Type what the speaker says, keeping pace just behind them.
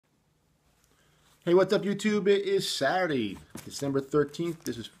Hey, what's up, YouTube? It is Saturday, December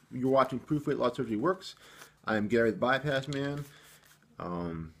 13th. You're watching Proof Weight Loss Surgery Works. I am Gary the Bypass Man.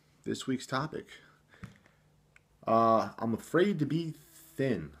 This week's topic. I'm afraid to be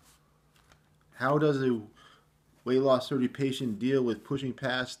thin. How does a weight loss surgery patient deal with pushing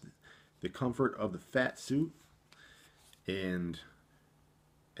past the comfort of the fat suit and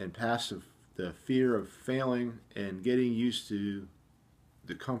past the fear of failing and getting used to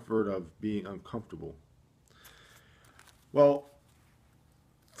the comfort of being uncomfortable? Well,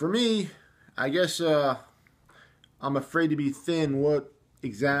 for me, I guess I'm afraid to be thin. What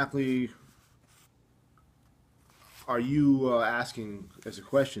exactly are you asking as a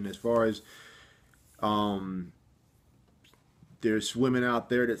question? As far as um, there's women out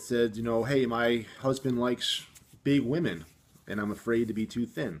there that said, hey, my husband likes big women, and I'm afraid to be too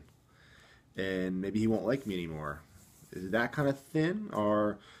thin, and maybe he won't like me anymore. Is it that kind of thin,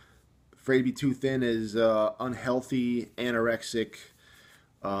 or afraid to be too thin is unhealthy, anorexic,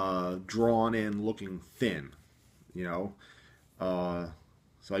 drawn in looking thin, you know?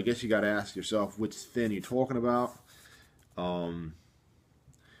 So I guess you got to ask yourself which thin you're talking about.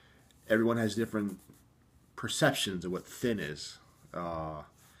 Everyone has different perceptions of what thin is. You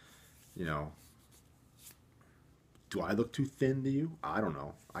know, do I look too thin to you? I don't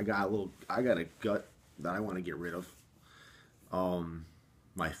know. I got a gut that I want to get rid of.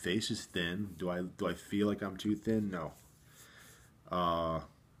 My face is thin. Do I feel like I'm too thin? No.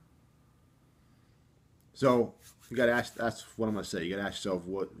 So you got to ask. That's what I'm gonna say. You got to ask yourself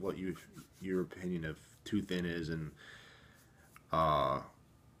what your opinion of too thin is, and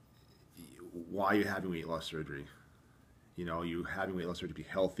why you're having weight loss surgery. You having weight loss surgery to be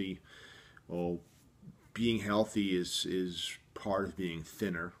healthy. Well, being healthy is part of being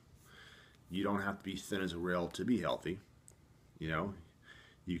thinner. You don't have to be thin as a rail to be healthy.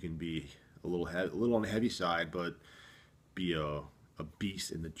 You can be a little on the heavy side, but be a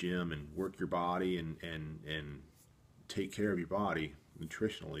beast in the gym and work your body and take care of your body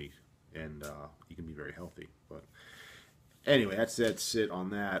nutritionally, and you can be very healthy. But anyway, that's it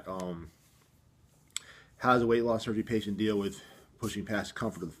on that. How does a weight loss surgery patient deal with pushing past the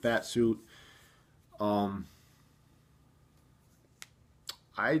comfort of the fat suit? I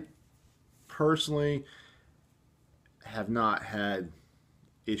personally have not had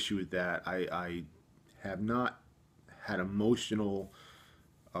issue with that. I have not had emotional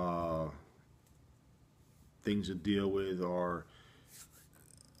things to deal with, or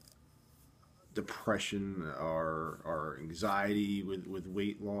depression, or anxiety with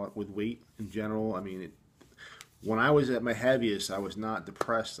weight loss, with weight in general. I mean, when I was at my heaviest, I was not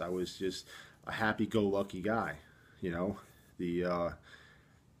depressed. I was just a happy-go-lucky guy. You know, the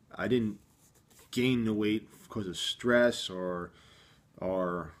I didn't gain the weight because of stress or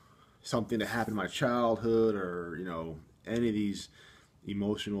something that happened in my childhood, or any of these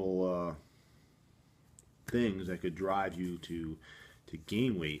emotional things that could drive you to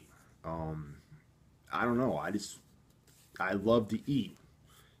gain weight. I don't know. I love to eat.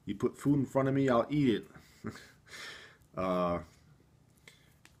 You put food in front of me, I'll eat it.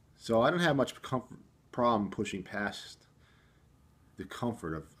 So I don't have much problem pushing past the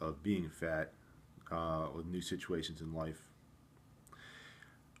comfort of being fat with new situations in life.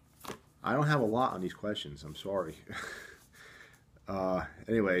 I don't have a lot on these questions. I'm sorry.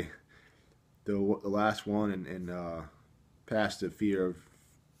 Anyway, the last one, and past the fear of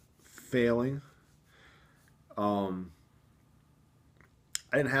failing. I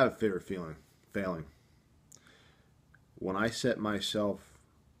didn't have a fear of failing. When I set myself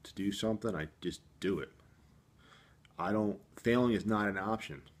to do something, I just do it. Failing is not an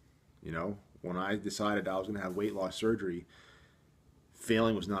option. When I decided I was going to have weight loss surgery,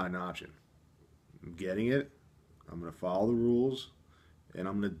 failing was not an option. I'm getting it. I'm going to follow the rules, and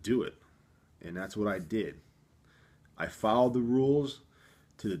I'm going to do it. And that's what I did. I followed the rules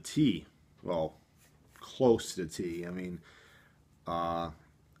to the T. Well, close to the T. I mean, I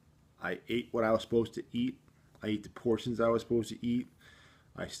ate what I was supposed to eat. I ate the portions I was supposed to eat.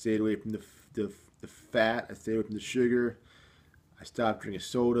 I stayed away from the fat. I stayed away from the sugar. I stopped drinking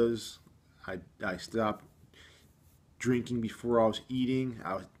sodas. I stopped drinking before I was eating.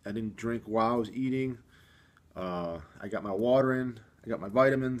 I didn't drink while I was eating. I got my water in. I got my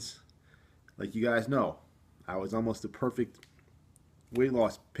vitamins. Like you guys know, I was almost a perfect weight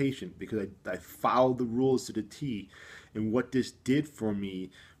loss patient because I followed the rules to the T. And what this did for me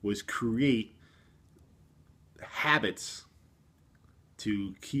was create habits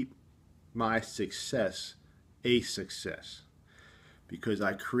to keep my success a success. Because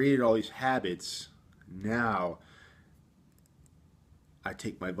I created all these habits, now I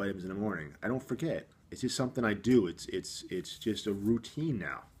take my vitamins in the morning. I don't forget. It's just something I do. It's just a routine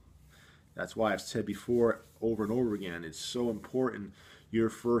now. That's why I've said before over and over again, it's so important your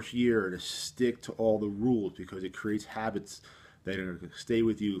first year to stick to all the rules, because it creates habits that are going to stay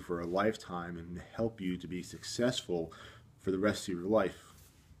with you for a lifetime and help you to be successful for the rest of your life.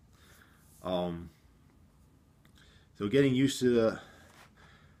 So getting used to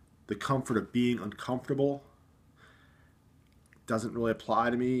the comfort of being uncomfortable doesn't really apply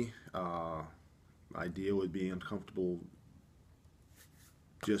to me. I deal with being uncomfortable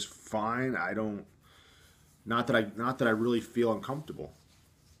just fine. I don't, not that I really feel uncomfortable.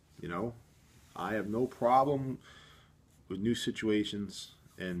 You know, I have no problem with new situations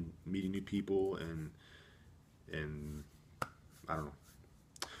and meeting new people, and I don't know.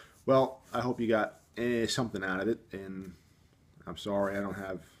 Well, I hope you got something out of it, and I'm sorry I don't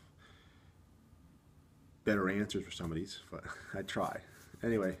have better answers for some of these, but I try.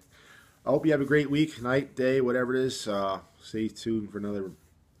 Anyway, I hope you have a great week, night, day, whatever it is. Stay tuned for another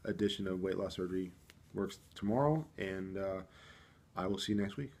edition of Weight Loss Surgery Works tomorrow, and I will see you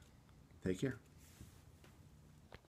next week. Take care.